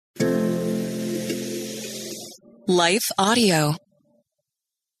Life Audio.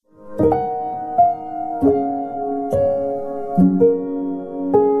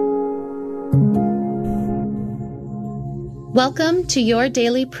 Welcome to Your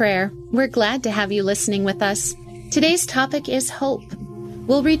Daily Prayer. We're glad to have you listening with us. Today's topic is hope.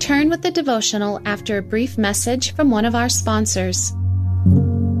 We'll return with the devotional after a brief message from one of our sponsors.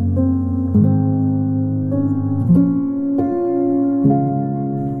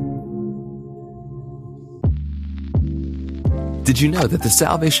 Did you know that the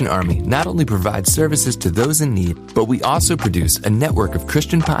Salvation Army not only provides services to those in need, but we also produce a network of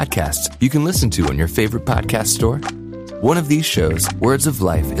Christian podcasts you can listen to on your favorite podcast store? One of these shows, Words of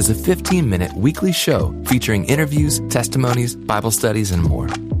Life, is a 15-minute weekly show featuring interviews, testimonies, Bible studies, and more.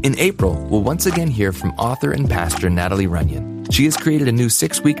 In April, we'll once again hear from author and pastor Natalie Runyon. She has created a new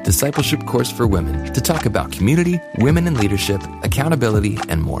 6-week discipleship course for women to talk about community, women in leadership, accountability,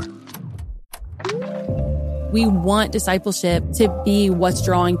 and more. We want discipleship to be what's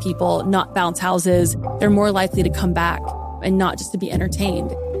drawing people, not bounce houses. They're more likely to come back and not just to be entertained.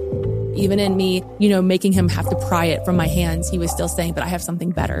 Even in me, making him have to pry it from my hands, he was still saying, but I have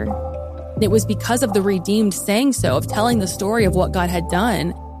something better. And it was because of the redeemed saying so, of telling the story of what God had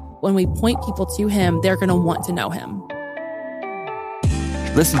done. When we point people to him, they're going to want to know him.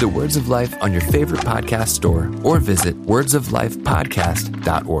 Listen to Words of Life on your favorite podcast store or visit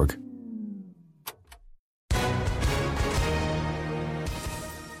wordsoflifepodcast.org.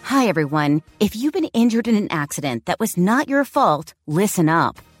 Hi, everyone. If you've been injured in an accident that was not your fault, listen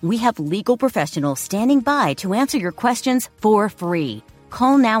up. We have legal professionals standing by to answer your questions for free.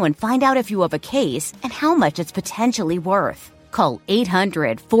 Call now and find out if you have a case and how much it's potentially worth. Call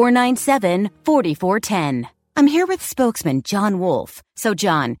 800-497-4410. I'm here with spokesman John Wolf. So,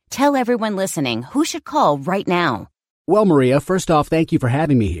 John, tell everyone listening who should call right now. Well, Maria, first off, thank you for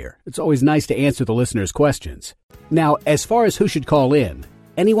having me here. It's always nice to answer the listeners' questions. Now, as far as who should call in,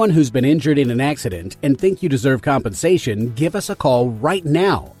 anyone who's been injured in an accident and think you deserve compensation, give us a call right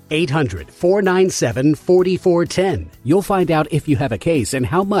now. 800-497-4410. You'll find out if you have a case and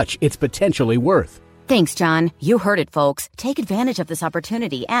how much it's potentially worth. Thanks, John. You heard it, folks. Take advantage of this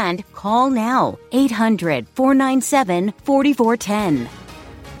opportunity and call now. 800-497-4410.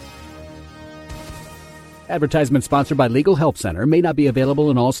 Advertisement sponsored by Legal Help Center. May not be available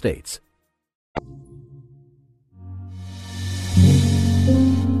in all states.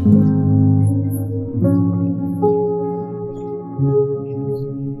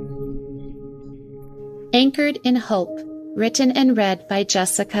 Anchored in Hope, written and read by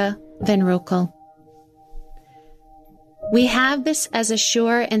Jessica Van Roekel. We have this as a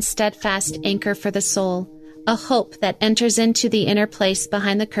sure and steadfast anchor for the soul, a hope that enters into the inner place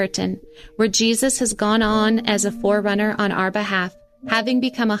behind the curtain, where Jesus has gone on as a forerunner on our behalf, having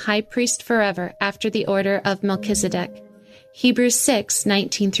become a high priest forever after the order of Melchizedek. Hebrews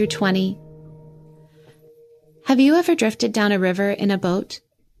 6:19-20. Have you ever drifted down a river in a boat?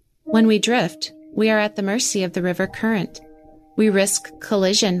 When we drift, we are at the mercy of the river current. We risk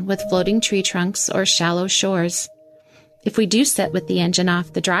collision with floating tree trunks or shallow shores. If we do sit with the engine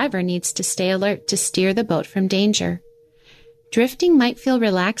off, the driver needs to stay alert to steer the boat from danger. Drifting might feel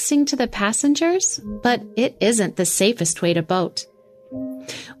relaxing to the passengers, but it isn't the safest way to boat.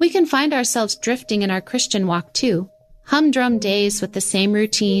 We can find ourselves drifting in our Christian walk too. Humdrum days with the same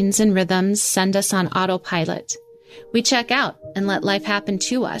routines and rhythms send us on autopilot. We check out and let life happen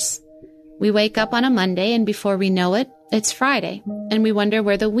to us. We wake up on a Monday, and before we know it, it's Friday, and we wonder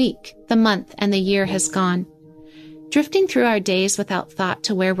where the week, the month, and the year has gone. Drifting through our days without thought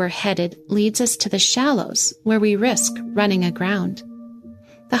to where we're headed leads us to the shallows, where we risk running aground.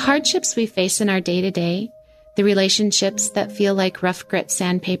 The hardships we face in our day-to-day, the relationships that feel like rough grit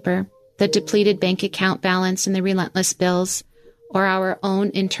sandpaper, the depleted bank account balance and the relentless bills, or our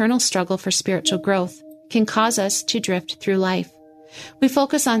own internal struggle for spiritual growth, can cause us to drift through life. We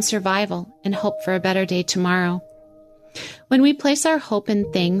focus on survival and hope for a better day tomorrow. When we place our hope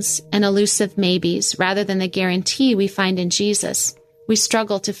in things and elusive maybes rather than the guarantee we find in Jesus, we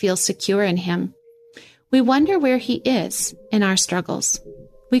struggle to feel secure in him. We wonder where he is in our struggles.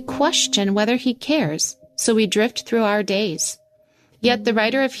 We question whether he cares, so we drift through our days. Yet the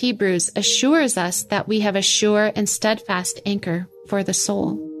writer of Hebrews assures us that we have a sure and steadfast anchor for the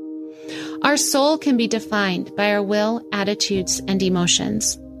soul. Our soul can be defined by our will, attitudes, and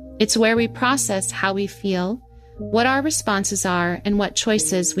emotions. It's where we process how we feel, what our responses are, and what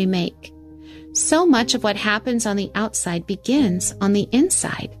choices we make. So much of what happens on the outside begins on the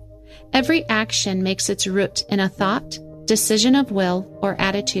inside. Every action makes its root in a thought, decision of will, or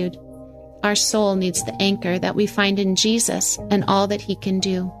attitude. Our soul needs the anchor that we find in Jesus and all that he can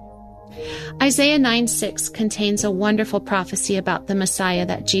do. Isaiah 9:6 contains a wonderful prophecy about the Messiah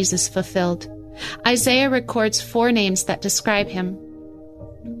that Jesus fulfilled. Isaiah records 4 names that describe him: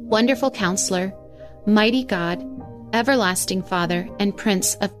 Wonderful Counselor, Mighty God, Everlasting Father, and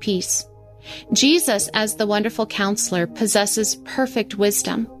Prince of Peace. Jesus, as the Wonderful Counselor, possesses perfect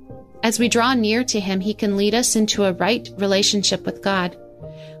wisdom. As we draw near to him, he can lead us into a right relationship with God.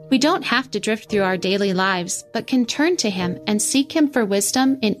 We don't have to drift through our daily lives, but can turn to him and seek him for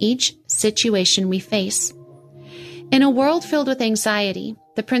wisdom in each situation we face. In a world filled with anxiety,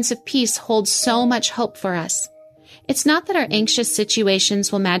 the Prince of Peace holds so much hope for us. It's not that our anxious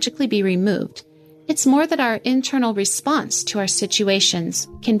situations will magically be removed. It's more that our internal response to our situations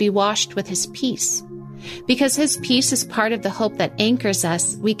can be washed with his peace. Because his peace is part of the hope that anchors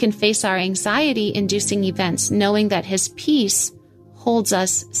us, we can face our anxiety-inducing events knowing that his peace holds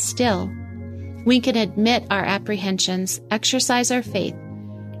us still. We can admit our apprehensions, exercise our faith,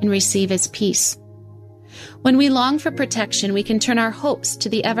 and receive his peace. When we long for protection, we can turn our hopes to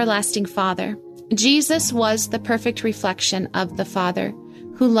the everlasting Father. Jesus was the perfect reflection of the Father,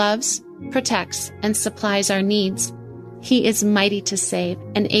 who loves, protects, and supplies our needs. He is mighty to save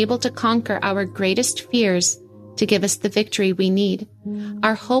and able to conquer our greatest fears to give us the victory we need.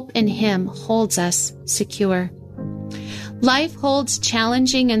 Our hope in him holds us secure. Life holds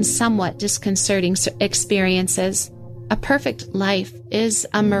challenging and somewhat disconcerting experiences. A perfect life is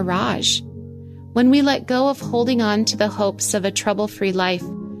a mirage. When we let go of holding on to the hopes of a trouble-free life,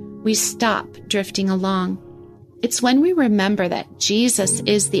 we stop drifting along. It's when we remember that Jesus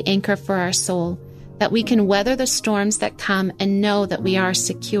is the anchor for our soul, that we can weather the storms that come and know that we are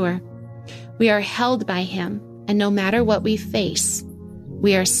secure. We are held by him, and no matter what we face,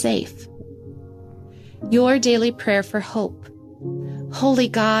 we are safe. Your daily prayer for hope. Holy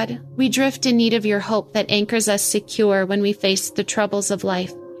God, we drift in need of your hope that anchors us secure when we face the troubles of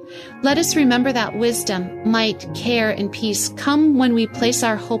life. Let us remember that wisdom, might, care, and peace come when we place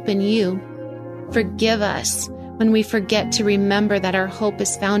our hope in you. Forgive us when we forget to remember that our hope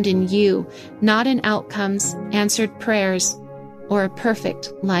is found in you, not in outcomes, answered prayers, or a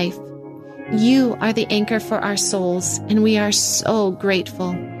perfect life. You are the anchor for our souls, and we are so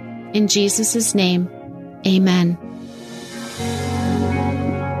grateful. In Jesus' name, amen.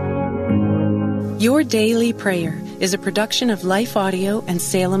 Your Daily Prayer is a production of Life Audio and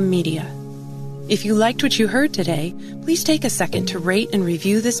Salem Media. If you liked what you heard today, please take a second to rate and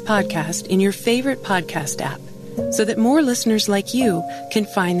review this podcast in your favorite podcast app so that more listeners like you can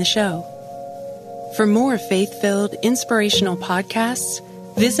find the show. For more faith-filled, inspirational podcasts,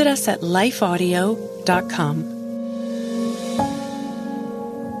 visit us at lifeaudio.com.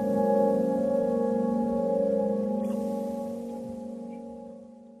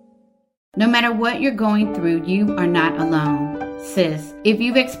 No matter what you're going through, you are not alone. Sis, if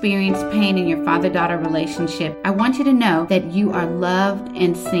you've experienced pain in your father-daughter relationship, I want you to know that you are loved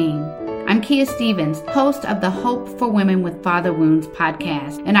and seen. I'm Kia Stevens, host of the Hope for Women with Father Wounds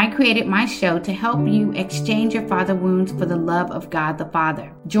podcast, and I created my show to help you exchange your father wounds for the love of God the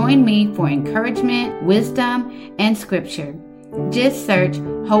Father. Join me for encouragement, wisdom, and scripture. Just search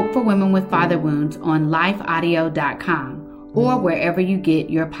Hope for Women with Father Wounds on lifeaudio.com or wherever you get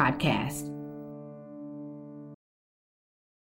your podcast.